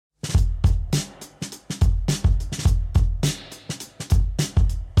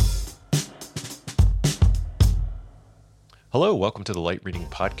Hello, welcome to the Light Reading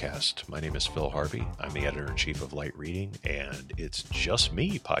Podcast. My name is Phil Harvey. I'm the editor-in-chief of Light Reading, and it's just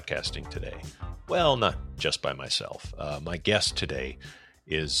me podcasting today. Well, not just by myself. My guest today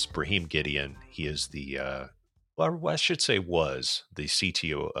is Ibrahim Gedeon. He is well, I should say was the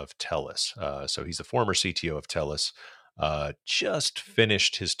CTO of TELUS. So he's the former CTO of TELUS, just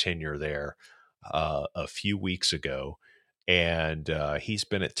finished his tenure there a few weeks ago. And he's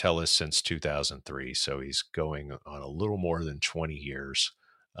been at TELUS since 2003, so he's going on a little more than 20 years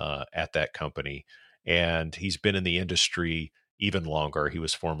at that company. And he's been in the industry even longer. He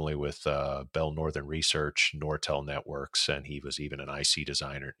was formerly with Bell Northern Research, Nortel Networks, and he was even an IC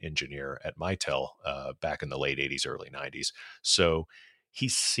designer engineer at Mitel back in the late 80s, early 90s. So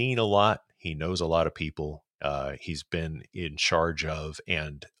he's seen a lot. He knows a lot of people. He's been in charge of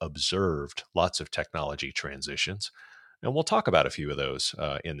and observed lots of technology transitions. And we'll talk about a few of those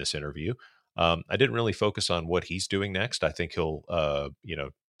in this interview. I didn't really focus on what he's doing next. I think he'll,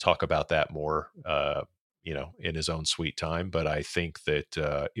 talk about that more, in his own sweet time. But I think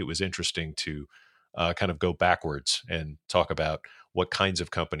that it was interesting to kind of go backwards and talk about what kinds of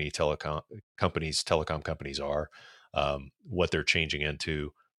telecom companies are, what they're changing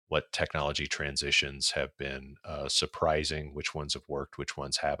into, what technology transitions have been surprising, which ones have worked, which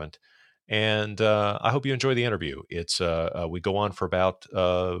ones haven't. And I hope you enjoy the interview. It's we go on for about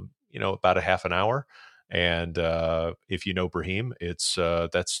a half an hour, and if you know Brahim, it's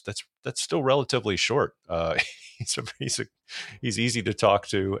that's still relatively short. He's easy to talk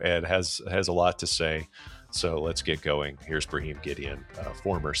to and has a lot to say. So let's get going. Here's Ibrahim Gedeon,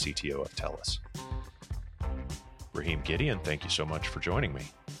 former CTO of TELUS. Ibrahim Gedeon, thank you so much for joining me.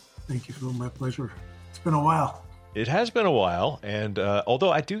 Thank you, Phil. My pleasure. It's been a while. It has been a while, and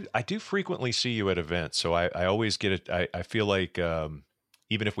although I do frequently see you at events, so I always get it. I feel like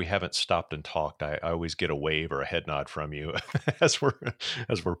even if we haven't stopped and talked, I always get a wave or a head nod from you as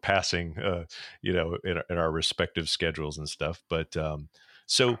we're passing, in our respective schedules and stuff. But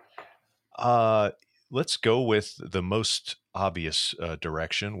so let's go with the most obvious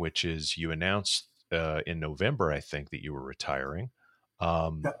direction, which is you announced in November, I think, that you were retiring.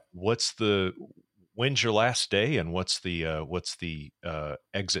 When's your last day, and what's the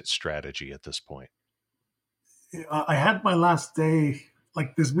exit strategy at this point? I had my last day.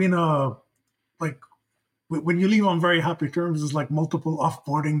 Like, there's been when you leave on very happy terms, there's like multiple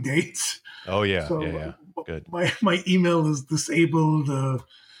offboarding dates. Oh yeah, so yeah. Good. My email is disabled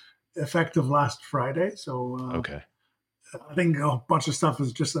effective last Friday. So okay. I think a bunch of stuff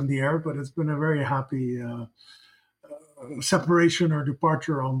is just in the air, but it's been a very happy separation or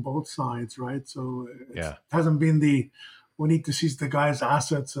departure on both sides, right? So it hasn't been we need to seize the guy's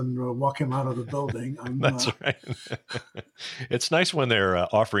assets and walk him out of the building. That's right. It's nice when they're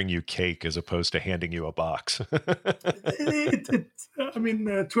offering you cake as opposed to handing you a box.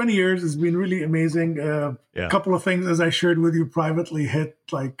 20 years has been really amazing. A couple of things, as I shared with you privately, hit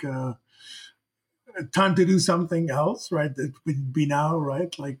like time to do something else, right? It would be now,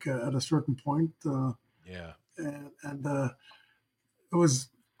 right? Like at a certain point. And it was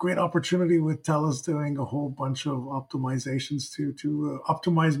great opportunity with TELUS doing a whole bunch of optimizations to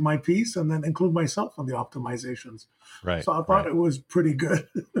optimize my piece and then include myself on the optimizations. Right. So I thought it was pretty good.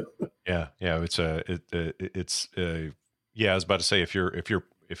 Yeah. It's I was about to say if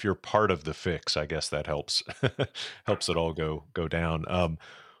you're part of the fix, I guess that helps helps it all go down.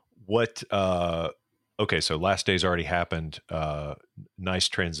 Okay, so last day's already happened. Nice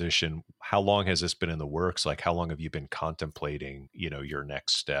transition. How long has this been in the works? Like, how long have you been contemplating, your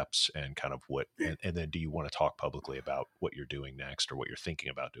next steps and kind of what, and then do you want to talk publicly about what you're doing next or what you're thinking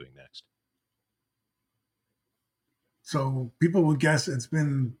about doing next? So people would guess it's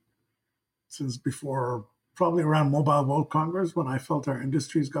been since before, probably around Mobile World Congress, when I felt our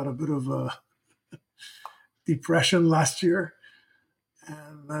industry's got a bit of a depression last year.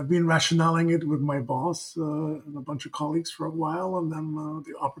 And I've been rationaling it with my boss and a bunch of colleagues for a while. And then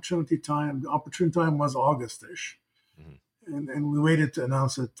the opportune time was August-ish. Mm-hmm. And we waited to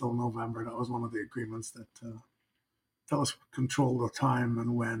announce it till November. That was one of the agreements that TELUS would control the time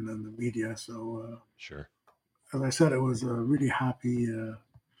and when and the media. So sure. As I said, it was a really happy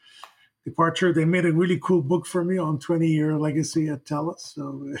departure. They made a really cool book for me on 20-year legacy at TELUS.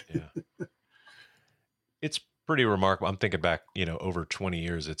 So it's pretty remarkable. I'm thinking back, over 20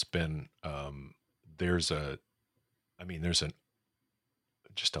 years, it's been, there's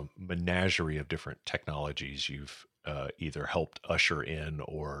just a menagerie of different technologies you've either helped usher in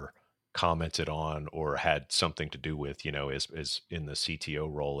or commented on or had something to do with, as in the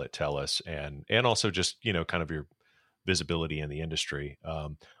CTO role at TELUS and also just, kind of your visibility in the industry.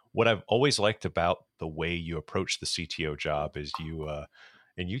 what I've always liked about the way you approach the CTO job is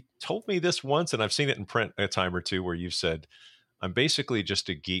and you told me this once, and I've seen it in print a time or two, where you've said, I'm basically just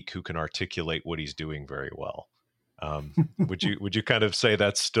a geek who can articulate what he's doing very well. Would you kind of say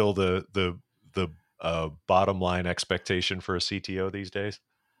that's still the bottom line expectation for a CTO these days?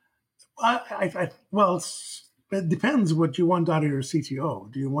 Well, it depends what you want out of your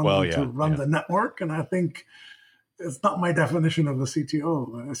CTO. Do you want them to run the network? And I think it's not my definition of a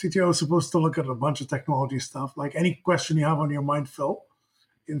CTO. A CTO is supposed to look at a bunch of technology stuff. Like any question you have on your mind, Phil,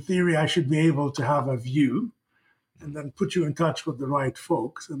 in theory, I should be able to have a view and then put you in touch with the right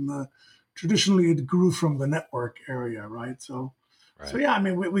folks. And traditionally, it grew from the network area, right? So yeah, I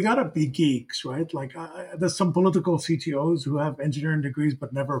mean, we got to be geeks, right? Like there's some political CTOs who have engineering degrees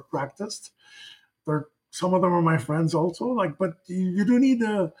but never practiced. Some of them are my friends also. Like, but you do need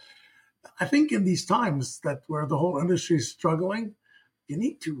I think in these times that where the whole industry is struggling, you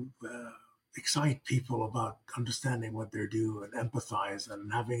need to excite people about understanding what they're doing and empathize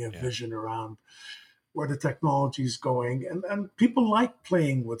and having a vision around where the technology is going. And people like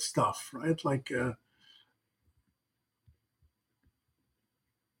playing with stuff, right? Like,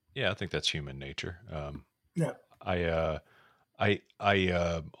 yeah, I think that's human nature. Yeah. I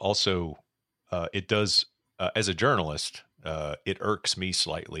also, it does, as a journalist, it irks me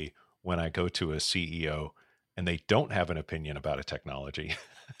slightly when I go to a CEO and they don't have an opinion about a technology,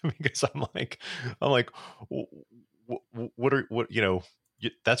 because I'm like,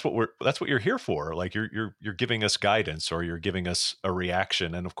 that's what you're here for. Like you're giving us guidance, or you're giving us a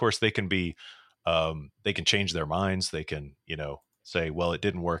reaction. And of course they can they can change their minds. They can, say, well, it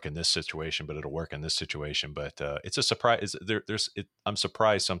didn't work in this situation, but it'll work in this situation. But it's a surprise. I'm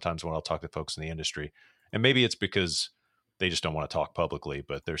surprised sometimes when I'll talk to folks in the industry, and maybe it's because they just don't want to talk publicly,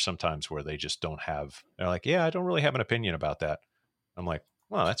 but there's sometimes where they just don't have, they're like, yeah, I don't really have an opinion about that. I'm like,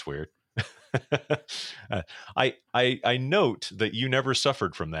 well, that's weird. I note that you never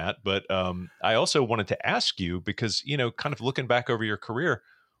suffered from that, but I also wanted to ask you, because, kind of looking back over your career,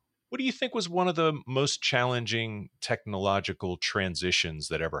 what do you think was one of the most challenging technological transitions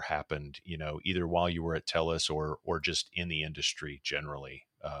that ever happened, either while you were at TELUS or just in the industry generally,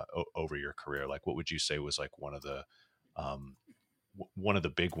 over your career? Like, what would you say was like one of the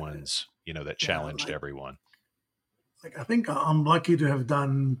big ones, that challenged everyone? Like, I think I'm lucky to have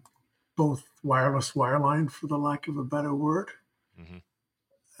done both wireless, wireline, for the lack of a better word.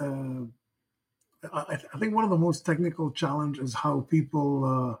 Mm-hmm. I think one of the most technical challenges is how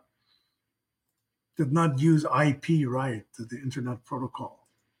people did not use IP right, the internet protocol.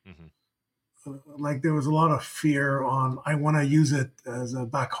 Mm-hmm. Like there was a lot of fear on, I want to use it as a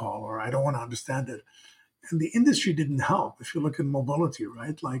backhaul, or I don't want to understand it. And the industry didn't help. If you look at mobility,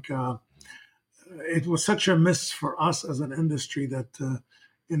 right? Like it was such a miss for us as an industry that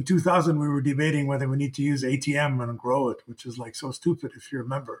in 2000, we were debating whether we need to use ATM and grow it, which is like so stupid if you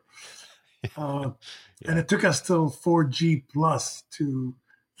remember. And it took us till 4G plus to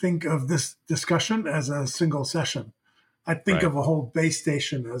think of this discussion as a single session. I think of a whole base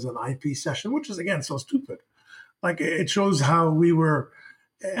station as an IP session, which is, again, so stupid. Like it shows how we were,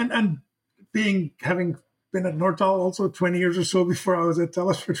 and having been at Nortel also 20 years or so before I was at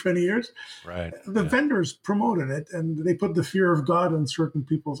TELUS for 20 years. Right. The vendors promoted it, and they put the fear of God in certain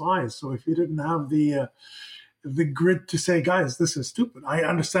people's eyes. So if you didn't have the grit to say, guys, this is stupid. I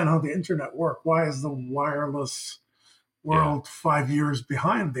understand how the internet works. Why is the wireless world 5 years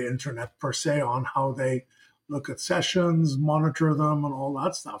behind the internet per se on how they look at sessions, monitor them, and all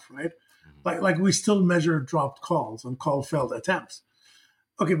that stuff, right? Mm-hmm. Like we still measure dropped calls and call failed attempts.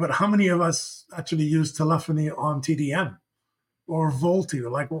 Okay, but how many of us actually use telephony on TDM or VoLTE?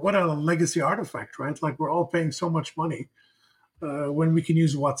 Like, what a legacy artifact, right? Like, we're all paying so much money when we can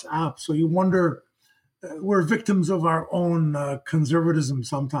use WhatsApp. So you wonder, we're victims of our own conservatism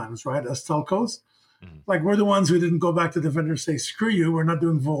sometimes, right? As telcos, like we're the ones who didn't go back to the vendor and say, "Screw you, we're not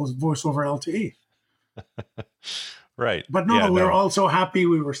doing voice over LTE." Right. But no, we were also happy.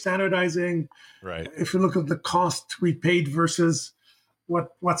 We were standardizing. Right. If you look at the cost we paid versus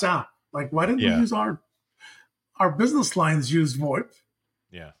WhatsApp, like why didn't we use our business lines use VoIP?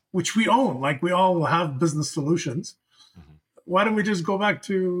 Yeah. Which we own. Like we all have business solutions. Mm-hmm. Why don't we just go back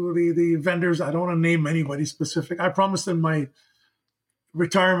to the vendors? I don't want to name anybody specific. I promised in my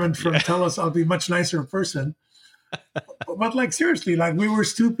retirement from TELUS I'll be a much nicer person. But like seriously, like we were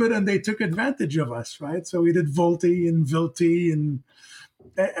stupid and they took advantage of us, right? So we did VoLTE and ViLTE, and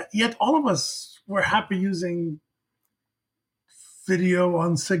yet all of us were happy using video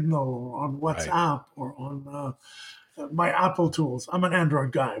on Signal or on WhatsApp or on my Apple tools. I'm an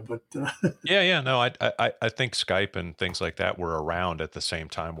Android guy, but yeah. No, I think Skype and things like that were around at the same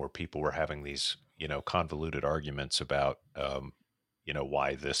time where people were having these, convoluted arguments about,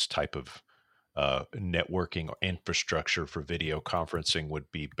 why this type of networking or infrastructure for video conferencing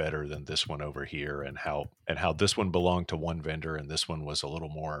would be better than this one over here, and how this one belonged to one vendor and this one was a little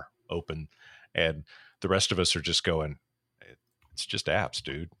more open, and the rest of us are just going, it's just apps,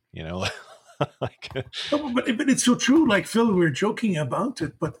 dude. Like, no, but it's so true. Like Phil, we're joking about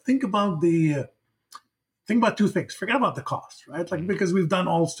it, but think about two things. Forget about the cost, right? Like, because we've done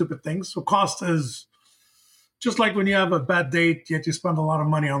all stupid things. So cost is just like when you have a bad date, yet you spend a lot of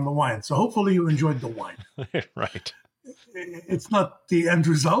money on the wine. So hopefully you enjoyed the wine. Right. It's not the end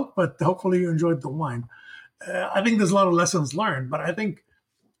result, but hopefully you enjoyed the wine. I think there's a lot of lessons learned, but I think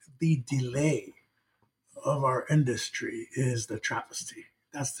the delay of our industry is the travesty.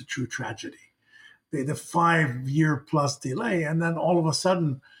 That's the true tragedy. The 5-year plus delay, and then all of a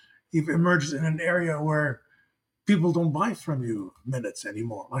sudden you've emerged in an area where people don't buy from you minutes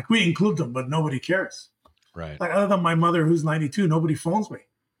anymore. Like, we include them, but nobody cares. Right. Like, other than my mother who's 92, nobody phones me.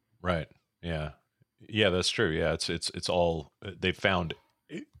 Right. Yeah. Yeah, that's true. Yeah. It's all they've found.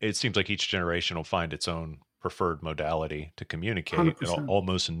 It seems like each generation will find its own preferred modality to communicate. 100%. And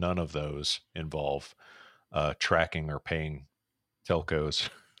almost none of those involve tracking or paying telcos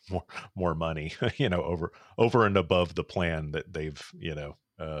more money, over and above the plan that they've,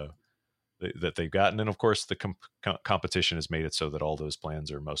 that they've gotten. And of course, the competition has made it so that all those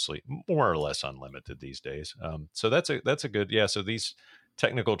plans are mostly more or less unlimited these days. So that's a good, yeah. So these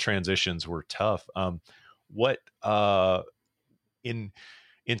technical transitions were tough. What in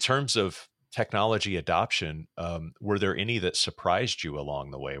terms of technology adoption, were there any that surprised you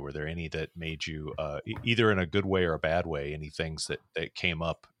along the way? Were there any that made you, either in a good way or a bad way, any things that came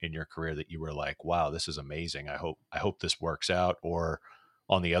up in your career that you were like, wow, this is amazing. I hope this works out. Or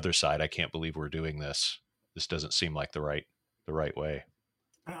on the other side, I can't believe we're doing this. This doesn't seem like the right way.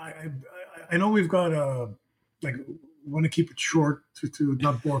 I know we've got want to keep it short to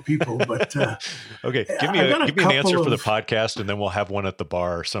not bore people, but okay, give me an answer for the podcast, and then we'll have one at the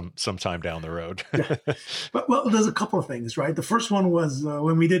bar sometime down the road. Yeah. Well, there's a couple of things, right? The first one was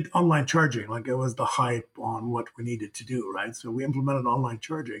when we did online charging. Like, it was the hype on what we needed to do, right? So we implemented online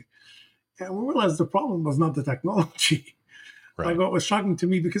charging, and we realized the problem was not the technology. Right. Like, what was shocking to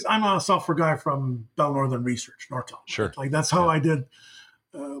me, because I'm a software guy from Bell Northern Research, Norton. Sure. Right? Like, that's how I did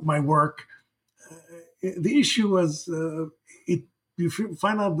my work. The issue was you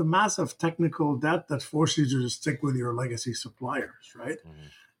find out the massive technical debt that forces you to stick with your legacy suppliers, right?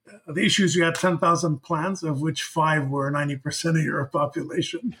 Mm-hmm. The issue is you had 10,000 plans, of which 5 were 90% of your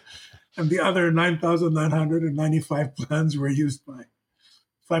population, and the other 9,995 plans were used by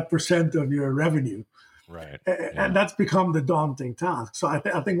 5% of your revenue. Right. And that's become the daunting task. So I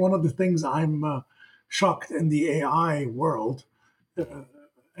think one of the things I'm shocked in the AI world,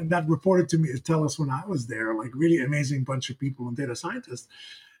 and that reported to me at TELUS when I was there, like, really amazing bunch of people and data scientists.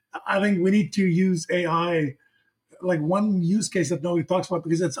 I think we need to use AI, like, one use case that nobody talks about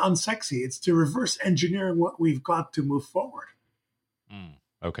because it's unsexy. It's to reverse engineer what we've got to move forward.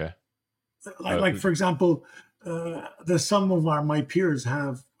 Okay. Like for example, some of my peers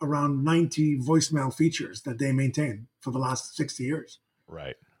have around 90 voicemail features that they maintain for the last 60 years.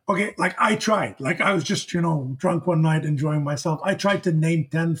 Right. Okay, like, I tried. Like, I was just, drunk one night enjoying myself. I tried to name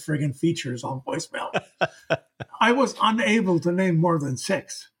 10 friggin' features on voicemail. I was unable to name more than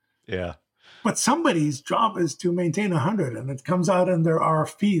 6. Yeah. But somebody's job is to maintain 100, and it comes out in their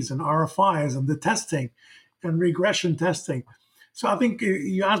RFPs and RFIs and the testing and regression testing. So I think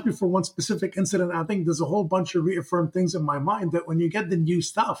you asked me for one specific incident. I think there's a whole bunch of reaffirmed things in my mind that when you get the new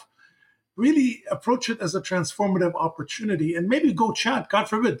stuff, really approach it as a transformative opportunity, and maybe go chat. God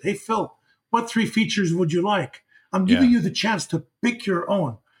forbid, hey, Phil, what 3 features would you like? I'm giving you the chance to pick your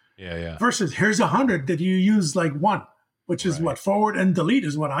own. Yeah. Versus, here's 100 that you use like one, which is what forward and delete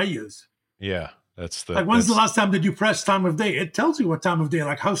is what I use. Yeah, that's like, when's the last time did you press time of day? It tells you what time of day.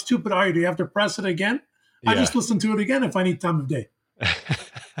 Like, how stupid are you? Do you have to press it again? I just listen to it again if I need time of day.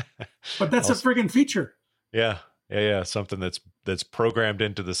 But that's a friggin' feature. Yeah. Something that's programmed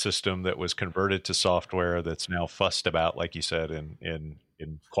into the system that was converted to software that's now fussed about, like you said, in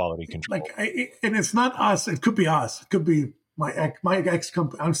quality control. And it's not us. It could be us. It could be my ex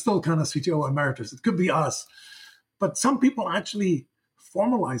company. I'm still kind of CTO emeritus. It could be us. But some people actually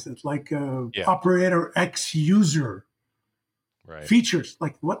formalize it, like operator X user features.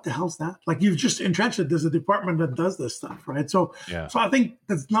 Like, what the hell's that? Like, you've just entrenched it. There's a department that does this stuff, right? So I think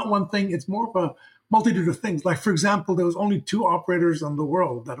that's not one thing. It's more of a multitude of things. Like, for example, there was only 2 operators in the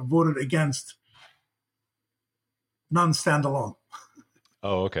world that voted against non-standalone.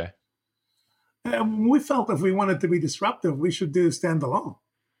 Oh, okay. And we felt if we wanted to be disruptive, we should do standalone.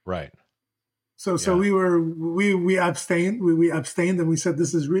 Right. So Yeah. we abstained. We abstained, and we said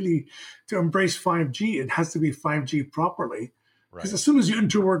this is really to embrace 5G. It has to be 5G properly, because Right. as soon as you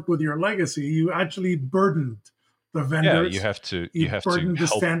interwork with your legacy, you actually burdened the vendors. Yeah, you have to burdened the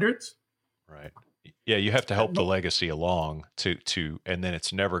help. standards. Right. Yeah, you have to help the No, legacy along and then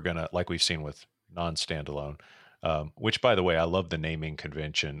it's never gonna, like we've seen with non-standalone. Which, by the way, I love the naming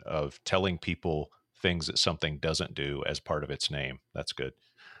convention of telling people things that something doesn't do as part of its name. That's good.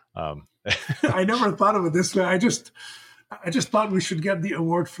 Um, I never thought of it this way. I just thought we should get the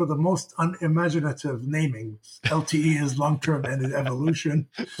award for the most unimaginative namings. LTE is long-term and evolution.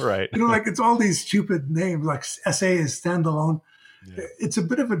 right. Like it's all these stupid names, like SA is standalone. Yeah. It's a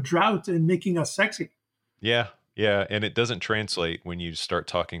bit of a drought in making us sexy. Yeah. Yeah. And it doesn't translate when you start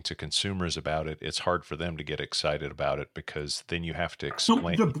talking to consumers about it. It's hard for them to get excited about it because then you have to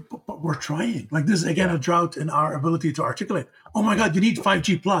explain. No, but we're trying. Like this is again Yeah. a drought in our ability to articulate. Oh my God, you need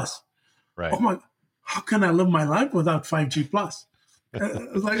 5G plus. Right. Oh my, how can I live my life without 5G plus?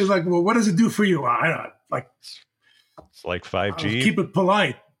 It's like, well, what does it do for you? I don't like. It's like 5G. Keep it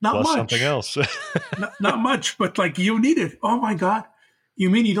polite. Not plus much. Something else. not much, but like you need it. Oh my God.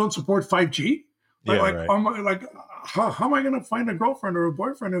 You mean you don't support 5G? Right. How am I going to find a girlfriend or a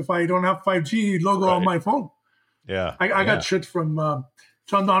boyfriend if I don't have 5G logo on my phone? Yeah. I got shit from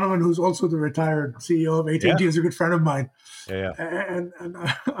John Donovan, who's also the retired CEO of AT&T, is a good friend of mine. Yeah. And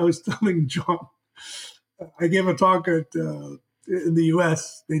I was telling John, I gave a talk in the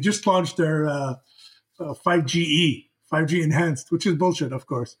US. They just launched their 5GE, 5G enhanced, which is bullshit, of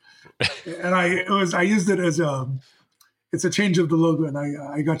course. And I used it as it's a change of the logo, and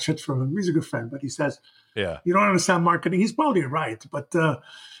I got shit from him. He's a good friend, but he says, yeah, you don't understand marketing. He's probably right, but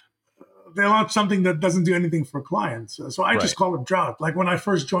they launched something that doesn't do anything for clients. So I just call it drought. Like when I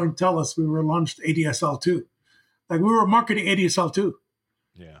first joined TELUS, we were launched ADSL2. Like we were marketing ADSL2.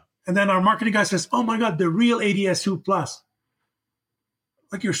 Yeah. And then our marketing guy says, oh my God, the real ADS2 plus.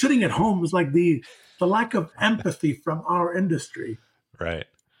 Like you're sitting at home is like the lack of empathy from our industry. Right.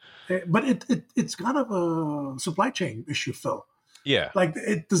 But it's kind of a supply chain issue, Phil. Yeah. Like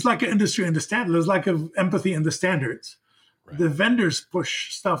there's like an industry in the standard. There's like an empathy in the standards. Right. The vendors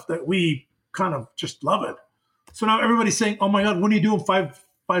push stuff that we kind of just love it. So now everybody's saying, oh my God, when are you doing 5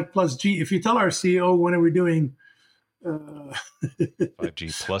 plus G? If you tell our CEO, when are we doing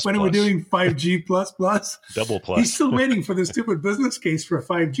 5G plus? When are we doing 5G plus plus? Double plus. He's still waiting for the stupid business case for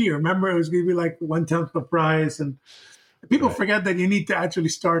 5G. Remember, it was going to be like 1/10 the price. And people forget that you need to actually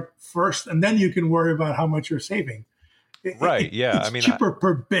start first, and then you can worry about how much you're saving. It's cheaper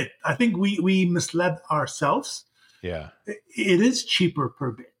per bit. I think we misled ourselves. Yeah. It is cheaper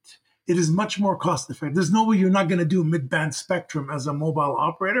per bit. It is much more cost effective. There's no way you're not going to do mid-band spectrum as a mobile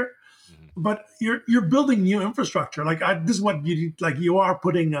operator, but you're building new infrastructure. Like this is what you like. You are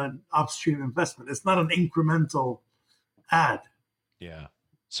putting an upstream investment. It's not an incremental add. Yeah.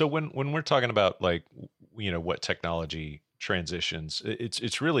 So when we're talking about like what technology transitions,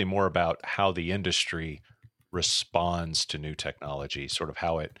 it's really more about how the industry responds to new technology, sort of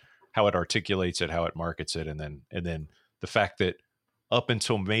how it articulates it, how it markets it, and then the fact that up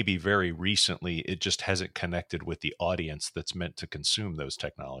until maybe very recently, it just hasn't connected with the audience that's meant to consume those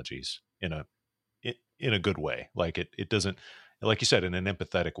technologies in a good way. Like it doesn't, like you said, in an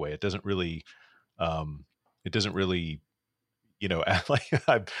empathetic way. It doesn't really, like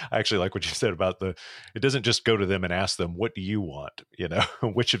I actually like what you said about it doesn't just go to them and ask them, what do you want?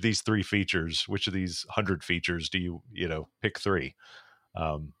 Which of these 3 features, which of these 100 features do you pick 3?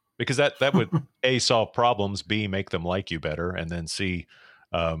 Because that would A, solve problems, B, make them like you better, and then C,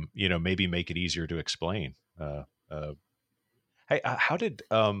 maybe make it easier to explain. Hey, how did,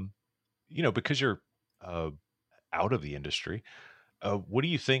 because you're out of the industry, what do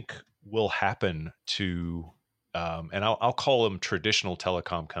you think will happen to, and I'll call them traditional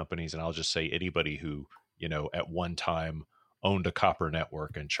telecom companies, and I'll just say anybody who, at one time owned a copper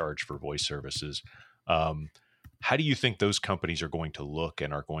network and charged for voice services. How do you think those companies are going to look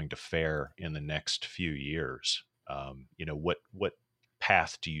and are going to fare in the next few years? What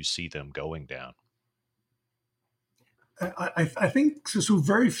path do you see them going down? I think so.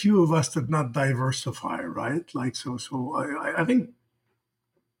 Very few of us did not diversify, right? Like so. I think,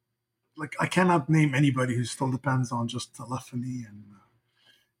 like, I cannot name anybody who still depends on just telephony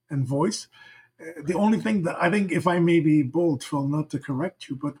and voice. The only thing that I think, if I may be bold, Phil, not to correct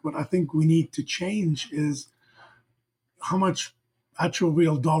you, but what I think we need to change is how much actual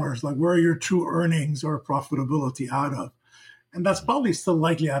real dollars, like where are your true earnings or profitability out of? And that's probably still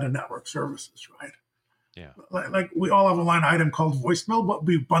likely out of network services, right? Yeah. Like we all have a line item called voicemail, but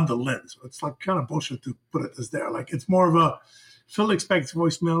we bundle in. So it's like kind of bullshit to put it as there. Like it's more of a Phil expects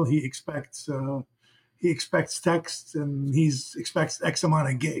voicemail, he expects text, and he expects X amount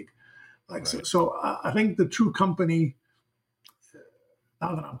of gig. Like Right. so I think the true company,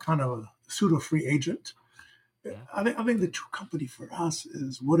 now that I'm kind of a pseudo free agent, Mhm. I think the true company for us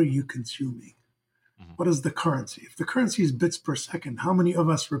is what are you consuming? Mhm. What is the currency? If the currency is bits per second, how many of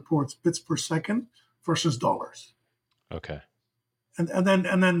us reports bits per second versus dollars? Okay. And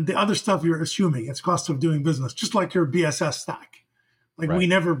then the other stuff you're assuming it's cost of doing business, just like your BSS stack. Like we Right.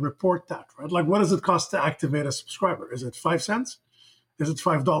 never report that, right? Like what does it cost to activate a subscriber? Is it 5 cents? Is it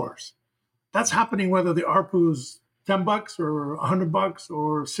 $5? That's happening whether the ARPU is $10 or $100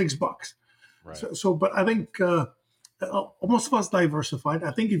 or $6. Right. But I think most of us diversified.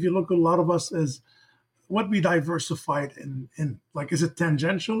 I think if you look at a lot of us as what we diversified in like, is it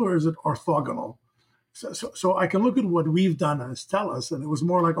tangential or is it orthogonal? So I can look at what we've done as TELUS, and it was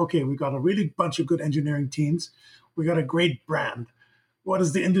more like, okay, we got a really bunch of good engineering teams. We got a great brand. What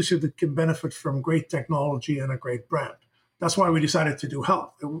is the industry that can benefit from great technology and a great brand? That's why we decided to do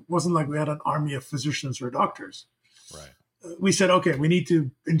health. It wasn't like we had an army of physicians or doctors. Right. We said, okay, we need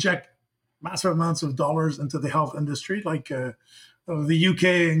to inject massive amounts of dollars into the health industry, like the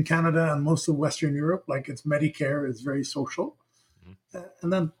UK and Canada and most of Western Europe, like it's Medicare, it's very social. Mhm.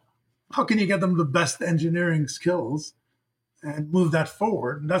 And then how can you get them the best engineering skills and move that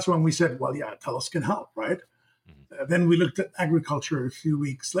forward? And that's when we said, well, yeah, TELUS can help, right? Mhm. Then we looked at agriculture a few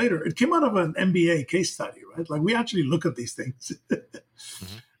weeks later. It came out of an MBA case study, right? Like we actually look at these things.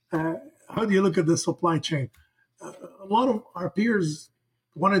 Mhm. How do you look at the supply chain? A lot of our peers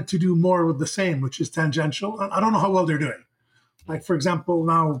wanted to do more with the same, which is tangential. And I don't know how well they're doing. Like, for example,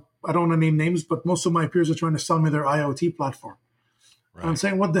 now I don't want to name names, but most of my peers are trying to sell me their IoT platform. And I'm Right.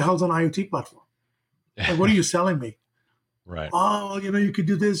 saying, what the hell's an IoT platform? Like, what are you selling me? Right. Oh, you could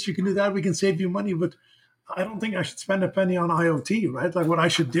do this, you can do that, we can save you money. But I don't think I should spend a penny on IoT, right? Like, what I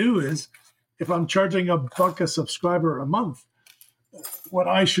should do is, if I'm charging $1 a subscriber a month, what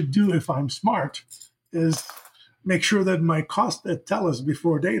I should do if I'm smart is make sure that my cost at TELUS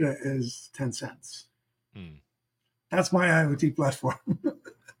before data is 10 cents. Mm. That's my IoT platform.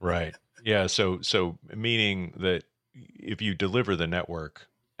 Right. Yeah. So meaning that if you deliver the network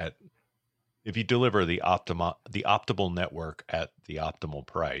at if you deliver the optimal network at the optimal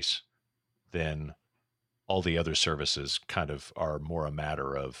price, then all the other services kind of are more a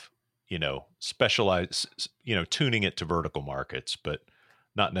matter of, specialize, tuning it to vertical markets, but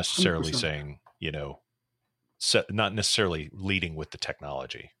not necessarily 100%. saying, not necessarily leading with the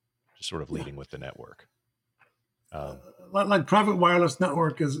technology, just sort of Yeah. leading with the network. Like private wireless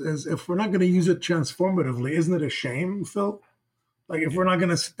network is if we're not going to use it transformatively, isn't it a shame, Phil? Like if we're not going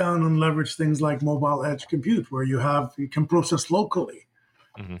to sit down and leverage things like mobile edge compute, where you can process locally,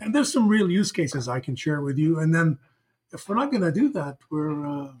 Mm-hmm. and there's some real use cases I can share with you. And then if we're not going to do that,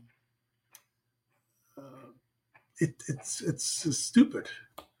 it's stupid.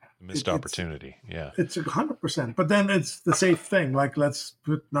 Missed opportunity. Yeah. It's 100%. But then it's the safe thing. Like let's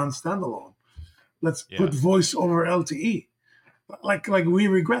put non-standalone. Let's Yeah. put voice over LTE. Like we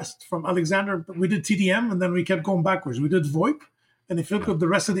regressed from Alexander. We did TDM and then we kept going backwards. We did VoIP, and if you look at the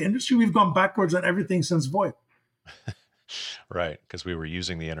rest of the industry, we've gone backwards on everything since VoIP. Right, because we were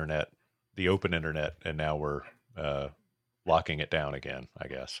using the internet, the open internet, and now we're locking it down again, I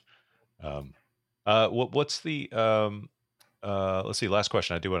guess. What's the let's see, last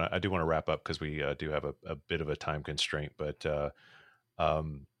question. I do want to wrap up because we do have a bit of a time constraint. But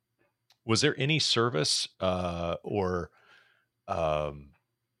was there any service or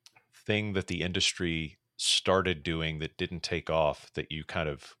thing that the industry started doing that didn't take off that you kind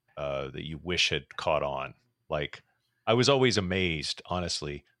of that you wish had caught on? Like, I was always amazed,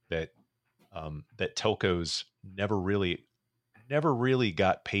 honestly, that that telcos never really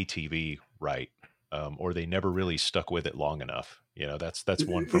got pay TV right, or they never really stuck with it long enough. That's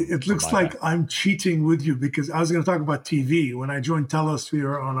one It from looks my like back. I'm cheating with you because I was going to talk about TV. When I joined TELUS, we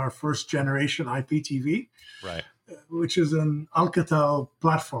were on our first generation IPTV, Right, which is an Alcatel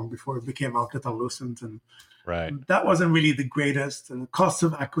platform before it became Alcatel Lucent, and right, that wasn't really the greatest. And the cost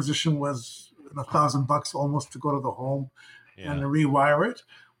of acquisition was $1,000 almost to go to the home and yeah, rewire it.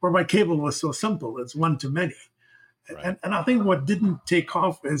 Where my cable was so simple, it's one to many. right, And I think what didn't take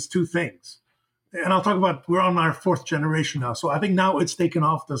off is two things. And I'll talk about, we're on our fourth generation now. So I think now it's taken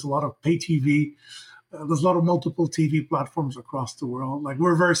off. There's a lot of pay TV. There's a lot of multiple TV platforms across the world. Like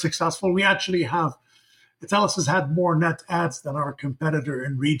we're very successful. We actually have, TELUS has had more net ads than our competitor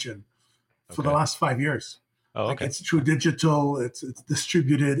in region for the okay. last 5 years. Oh, Like okay. it's true digital, it's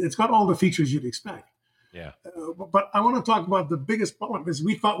distributed, it's got all the features you'd expect. Yeah. But I want to talk about the biggest problem is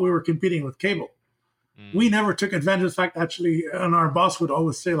we thought we were competing with cable. We never took advantage. In fact, actually, and our boss would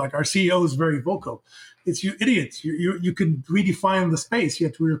always say, like, our CEO is very vocal. It's you idiots. You can redefine the space,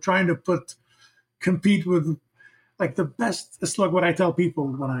 yet we were trying to compete with, like, the best. It's like what I tell people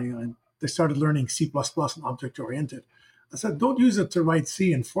when they started learning C++ and object-oriented. I said, don't use it to write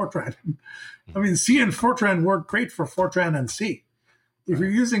C and Fortran. I mean, C and Fortran work great for Fortran and C. If you're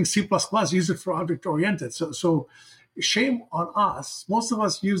using C++, use it for object-oriented. So shame on us. Most of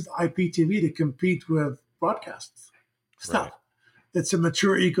us used IPTV to compete with broadcast stuff. Right. It's a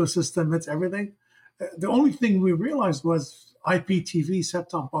mature ecosystem. It's everything. The only thing we realized was IPTV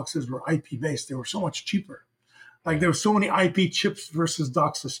set-top boxes were IP-based. They were so much cheaper. Like there were so many IP chips versus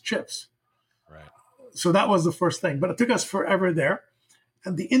DOCSIS chips. Right. So that was the first thing. But it took us forever there.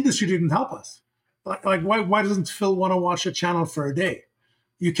 And the industry didn't help us. Like why doesn't Phil want to watch a channel for a day?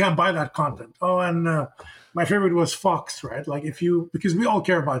 You can't buy that content. Oh, and my favorite was Fox, right? Like because we all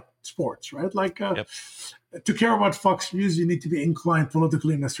care about sports, right? Like to care about Fox News, you need to be inclined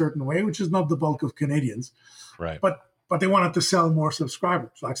politically in a certain way, which is not the bulk of Canadians. Right. But they wanted to sell more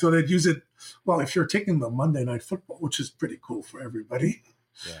subscribers. Like, so they'd use it. Well, if you're taking the Monday Night Football, which is pretty cool for everybody.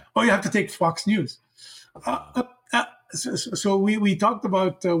 Yeah. Oh, you have to take Fox News. So we talked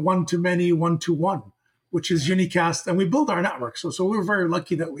about one-to-many, one-to-one, which is unicast, and we built our network. So we were very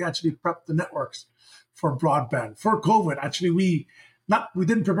lucky that we actually prepped the networks for broadband. For COVID, actually, we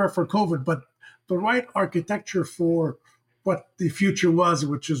didn't prepare for COVID, but the right architecture for what the future was,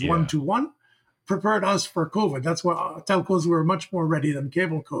 which is one-to-one, prepared us for COVID. That's why telcos were much more ready than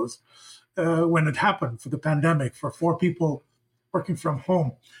cable cos when it happened for the pandemic, for 4 people working from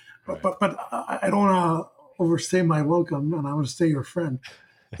home. Right. But I don't want to overstay my welcome, and I want to stay your friend.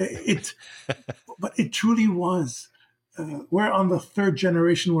 But it truly was. We're on the 3rd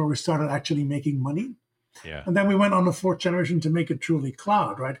generation where we started actually making money. Yeah. And then we went on the 4th generation to make it truly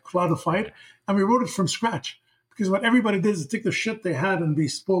cloud, right? Cloudified. Right. And we wrote it from scratch. Because what everybody did is take the shit they had and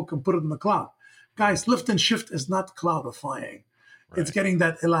bespoke and put it in the cloud. Guys, lift and shift is not cloudifying. Right. It's getting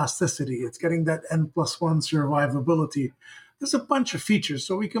that elasticity. It's getting that N+1 survivability. There's a bunch of features.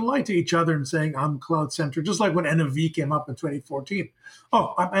 So we can lie to each other and saying, I'm cloud-centered, just like when NFV came up in 2014.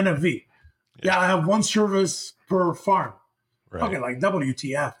 Oh, I'm NFV. Yeah, I have one service per farm. Right. Okay, like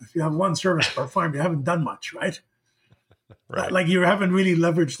WTF. If you have one service per farm, you haven't done much, right? Right. Like you haven't really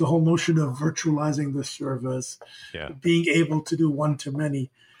leveraged the whole notion of virtualizing the service, being able to do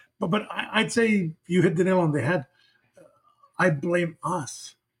one-to-many. But I'd say you hit the nail on the head. I blame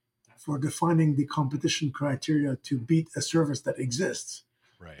us for defining the competition criteria to beat a service that exists.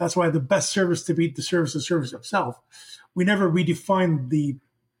 Right. That's why the best service to beat the service is service itself. We never redefined the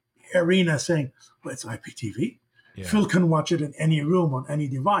arena saying, well, it's IPTV. Yeah. Phil can watch it in any room on any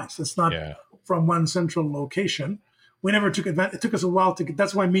device. It's not from one central location. We never took advantage. It took us a while to get.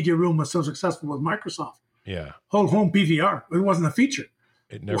 That's why Media Room was so successful with Microsoft. Yeah. Whole home PVR. It wasn't a feature.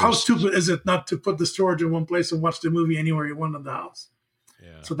 How stupid is it not to put the storage in one place and watch the movie anywhere you want in the house?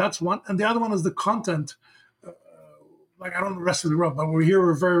 Yeah. So that's one. And the other one is the content. Like, I don't know the rest of the world, but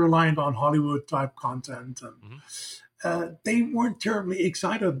we're very reliant on Hollywood type content. And they weren't terribly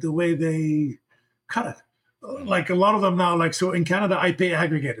excited the way they cut it. Like a lot of them now, like, so in Canada, I pay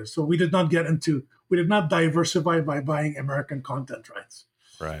aggregators. So we did not diversify by buying American content rights.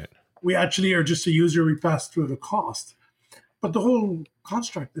 Right. We actually are just a user. We pass through the cost. But the whole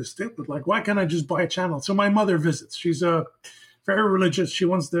construct is stupid. Like, why can't I just buy a channel? So my mother visits. She's very religious. She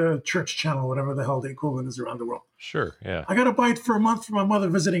wants the church channel, whatever the hell the equivalent is around the world. Sure, yeah. I got to buy it for a month for my mother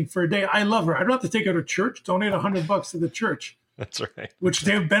visiting for a day. I love her. I'd rather take her to church, donate $100 to the church. That's right. Which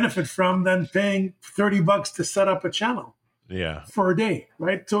they benefit from than paying $30 to set up a channel. Yeah. For a day,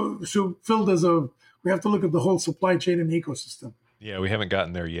 right? So Phil we have to look at the whole supply chain and ecosystem. Yeah, we haven't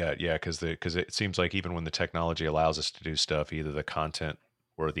gotten there yet. Yeah, because it seems like even when the technology allows us to do stuff, either the content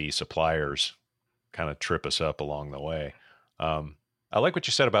or the suppliers kind of trip us up along the way. I like what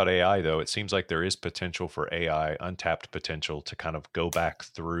you said about AI, though. It seems like there is potential for AI, untapped potential to kind of go back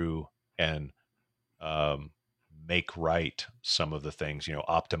through and make right some of the things,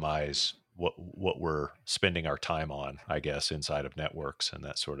 optimize what we're spending our time on, I guess, inside of networks and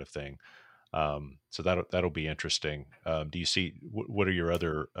that sort of thing. So that'll be interesting. Do you see what are your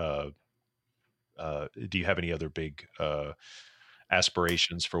other? Do you have any other big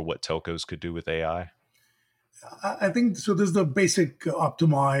aspirations for what telcos could do with AI? I think so. There's the basic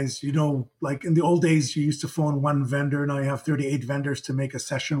optimize. Like in the old days, you used to phone one vendor. Now you have 38 vendors to make a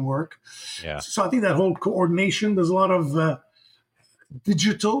session work. Yeah. So I think that whole coordination. There's a lot of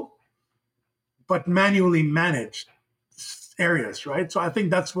digital, but manually managed areas, right? So I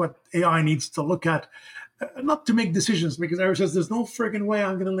think that's what AI needs to look at, not to make decisions, because Eric says there's no friggin' way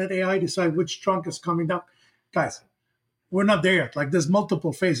I'm going to let AI decide which trunk is coming down. Guys, we're not there yet. Like, there's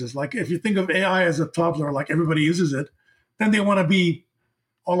multiple phases. Like, if you think of AI as a toddler, like everybody uses it, then they want to be,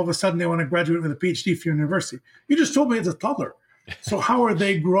 all of a sudden they want to graduate with a PhD from university. You just told me it's a toddler. So how are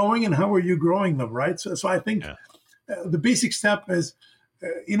they growing, and how are you growing them, right? So I think the basic step is,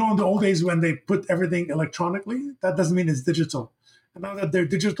 in the old days when they put everything electronically, that doesn't mean it's digital. And now that they're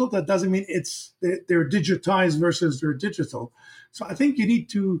digital, that doesn't mean they're digitized versus they're digital. So I think you need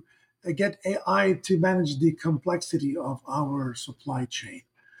to get AI to manage the complexity of our supply chain.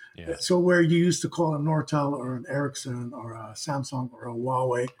 Yeah. So where you used to call a Nortel or an Ericsson or a Samsung or a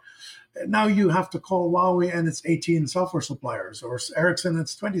Huawei, now you have to call Huawei and it's 18 software suppliers, or Ericsson,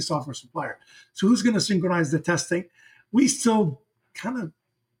 it's 20 software suppliers. So who's going to synchronize the testing? We still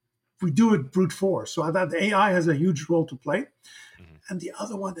we do it brute force. So I thought the AI has a huge role to play. Mm-hmm. And the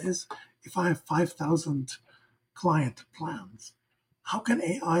other one is, if I have 5,000 client plans, how can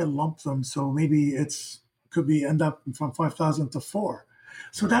AI lump them? So maybe could be end up from 5,000 to 4.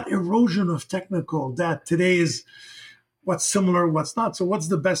 So that erosion of technical debt today is what's similar, what's not. So what's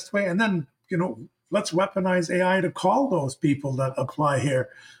the best way? And then, let's weaponize AI to call those people that apply here,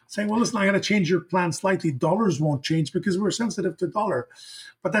 saying, well, listen, I'm going to change your plan slightly. Dollars won't change because we're sensitive to dollar.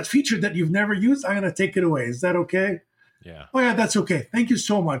 But that feature that you've never used, I'm going to take it away. Is that okay? Yeah. Oh, yeah, that's okay. Thank you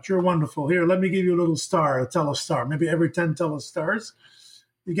so much. You're wonderful. Here, let me give you a little star, a telestar. Maybe every 10 telestars,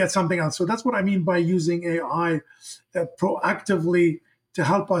 you get something else. So that's what I mean by using AI proactively to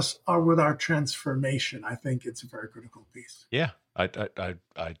help us with our transformation. I think it's a very critical piece. Yeah, I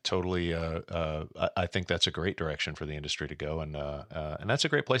totally I think that's a great direction for the industry to go, and that's a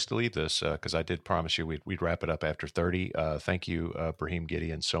great place to leave this, because I did promise you we'd wrap it up after 30. Thank you, Ibrahim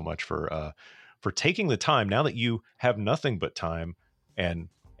Gedeon, so much for taking the time. Now that you have nothing but time and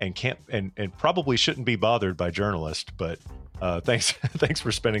can't and probably shouldn't be bothered by journalists, but thanks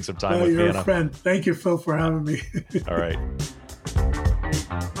for spending some time with me. You're a friend. Thank you, Phil, for having me. All right.